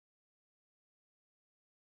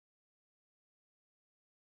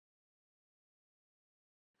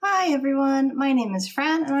Hi everyone, my name is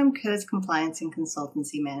Fran and I'm Code's Compliance and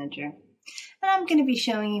Consultancy Manager. And I'm going to be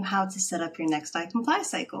showing you how to set up your next iComply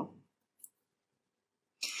cycle.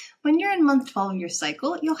 When you're in month 12 of your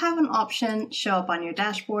cycle, you'll have an option show up on your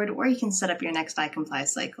dashboard where you can set up your next iComply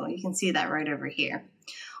cycle. You can see that right over here.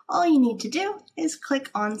 All you need to do is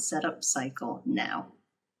click on Setup Cycle Now.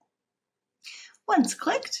 Once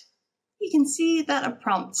clicked, you can see that a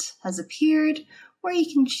prompt has appeared where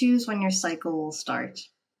you can choose when your cycle will start.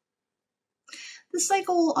 The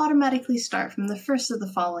cycle will automatically start from the first of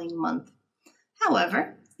the following month.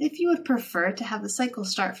 However, if you would prefer to have the cycle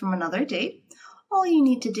start from another date, all you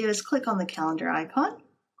need to do is click on the calendar icon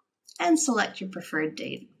and select your preferred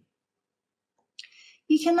date.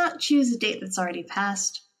 You cannot choose a date that's already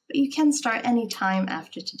passed, but you can start any time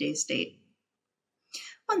after today's date.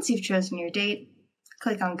 Once you've chosen your date,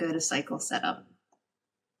 click on Go to Cycle Setup.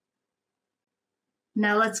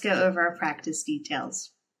 Now let's go over our practice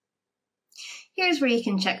details. Here's where you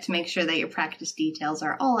can check to make sure that your practice details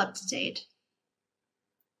are all up to date.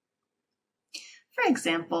 For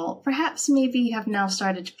example, perhaps maybe you have now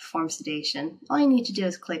started to perform sedation. All you need to do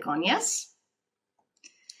is click on Yes,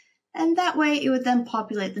 and that way it would then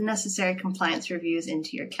populate the necessary compliance reviews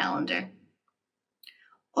into your calendar.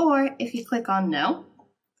 Or if you click on No,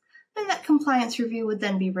 then that compliance review would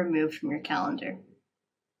then be removed from your calendar.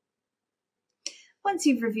 Once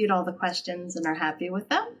you've reviewed all the questions and are happy with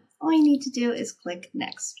them, all you need to do is click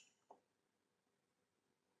Next.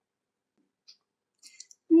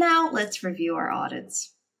 Now let's review our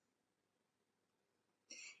audits.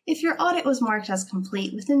 If your audit was marked as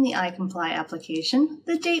complete within the iComply application,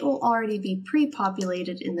 the date will already be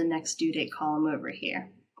pre-populated in the next due date column over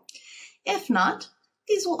here. If not,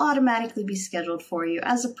 these will automatically be scheduled for you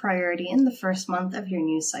as a priority in the first month of your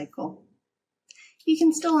new cycle. You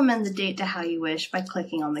can still amend the date to how you wish by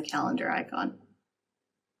clicking on the calendar icon.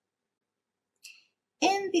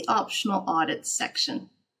 In the Optional Audits section,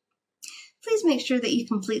 please make sure that you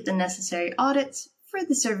complete the necessary audits for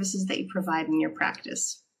the services that you provide in your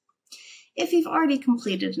practice. If you've already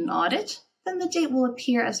completed an audit, then the date will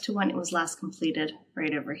appear as to when it was last completed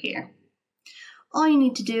right over here. All you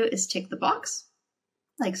need to do is tick the box,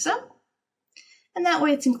 like so, and that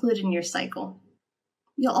way it's included in your cycle.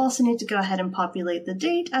 You'll also need to go ahead and populate the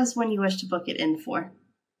date as when you wish to book it in for.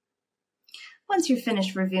 Once you're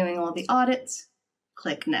finished reviewing all the audits,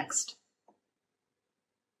 click Next.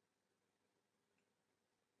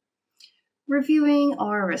 Reviewing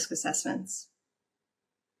our risk assessments.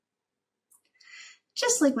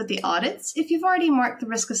 Just like with the audits, if you've already marked the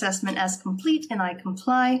risk assessment as complete in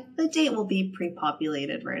iComply, the date will be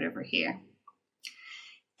pre-populated right over here.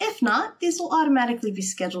 If not, these will automatically be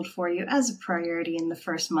scheduled for you as a priority in the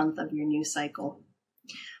first month of your new cycle.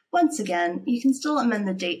 Once again, you can still amend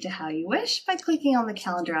the date to how you wish by clicking on the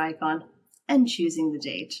calendar icon and choosing the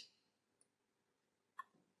date.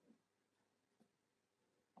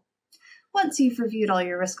 Once you've reviewed all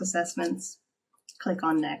your risk assessments, click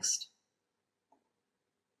on Next.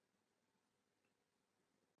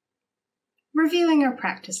 Reviewing our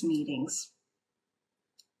practice meetings.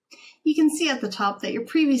 You can see at the top that your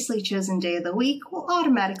previously chosen day of the week will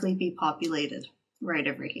automatically be populated right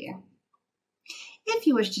over here. If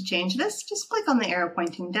you wish to change this, just click on the arrow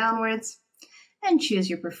pointing downwards and choose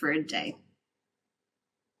your preferred day.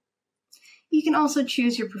 You can also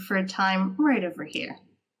choose your preferred time right over here.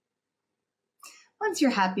 Once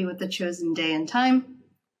you're happy with the chosen day and time,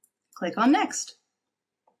 click on Next.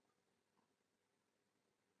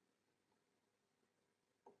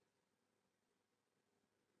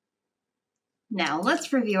 Now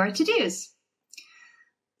let's review our to-dos.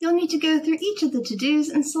 You'll need to go through each of the to-dos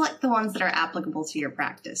and select the ones that are applicable to your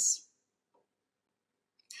practice.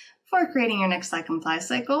 For creating your next iComply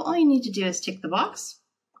cycle, all you need to do is tick the box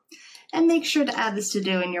and make sure to add this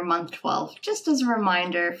to-do in your month 12, just as a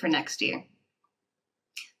reminder for next year.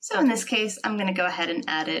 So in this case, I'm going to go ahead and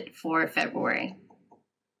add it for February.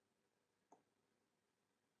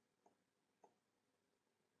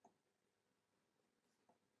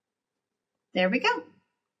 There we go.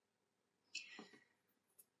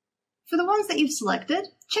 For the ones that you've selected,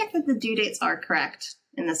 check that the due dates are correct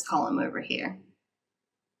in this column over here.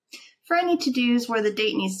 For any to-dos where the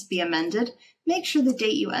date needs to be amended, make sure the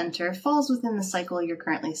date you enter falls within the cycle you're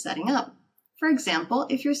currently setting up. For example,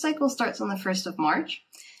 if your cycle starts on the 1st of March,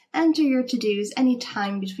 enter your to-dos any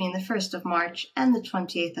time between the 1st of March and the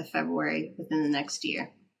 28th of February within the next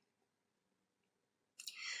year.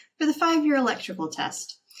 For the 5-year electrical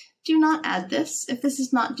test, do not add this if this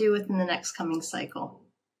is not due within the next coming cycle.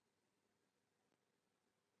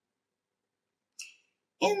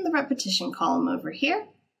 In the repetition column over here,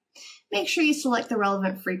 Make sure you select the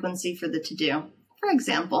relevant frequency for the to-do. For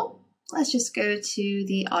example, let's just go to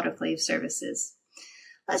the autoclave services.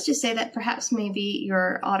 Let's just say that perhaps maybe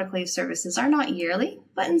your autoclave services are not yearly,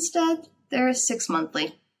 but instead they're 6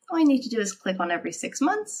 monthly. All you need to do is click on every 6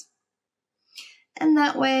 months, and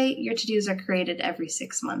that way your to-dos are created every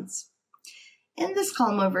 6 months. In this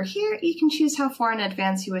column over here, you can choose how far in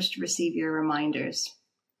advance you wish to receive your reminders.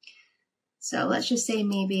 So let's just say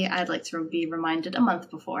maybe I'd like to be reminded a month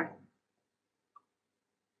before.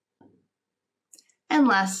 And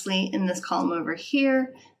lastly, in this column over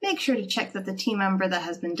here, make sure to check that the team member that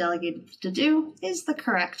has been delegated to do is the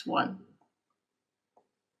correct one.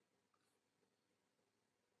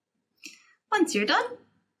 Once you're done,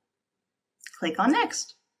 click on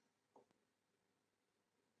Next.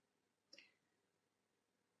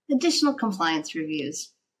 Additional compliance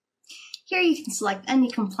reviews. Here you can select any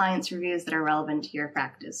compliance reviews that are relevant to your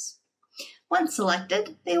practice. Once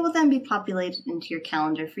selected, they will then be populated into your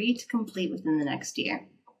calendar for you to complete within the next year.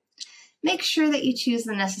 Make sure that you choose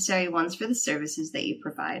the necessary ones for the services that you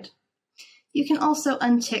provide. You can also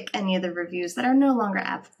untick any of the reviews that are no longer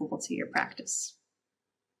applicable to your practice.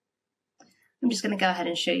 I'm just going to go ahead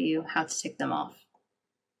and show you how to tick them off.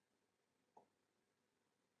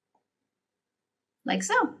 Like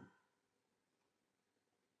so.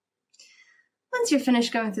 Once you're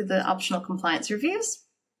finished going through the optional compliance reviews,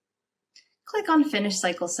 click on Finish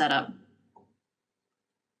Cycle Setup.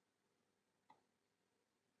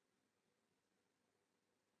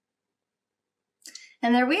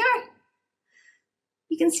 And there we are.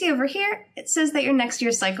 You can see over here, it says that your next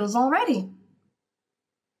year's cycle is all ready.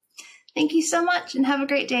 Thank you so much and have a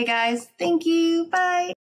great day, guys. Thank you.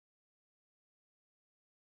 Bye.